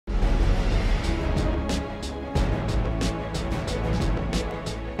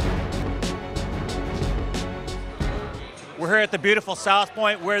here at the beautiful South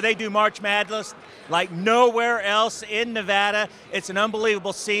Point where they do March Madness like nowhere else in Nevada. It's an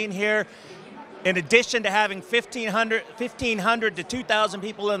unbelievable scene here. In addition to having 1,500 to 2,000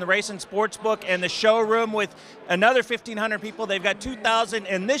 people in the Racing Sportsbook and the showroom with another 1,500 people, they've got 2,000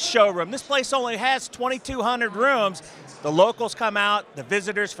 in this showroom. This place only has 2,200 rooms. The locals come out, the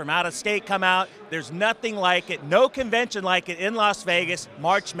visitors from out of state come out. There's nothing like it, no convention like it in Las Vegas.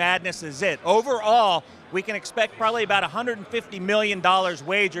 March Madness is it. Overall, we can expect probably about $150 million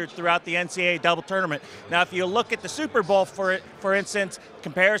wagered throughout the NCAA double tournament. Now, if you look at the Super Bowl, for instance,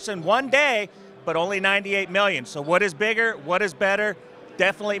 comparison one day, but only 98 million. So what is bigger? What is better?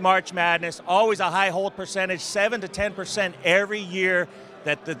 Definitely March Madness. Always a high hold percentage, 7 to 10% every year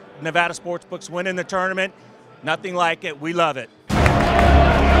that the Nevada Sportsbooks win in the tournament. Nothing like it. We love it.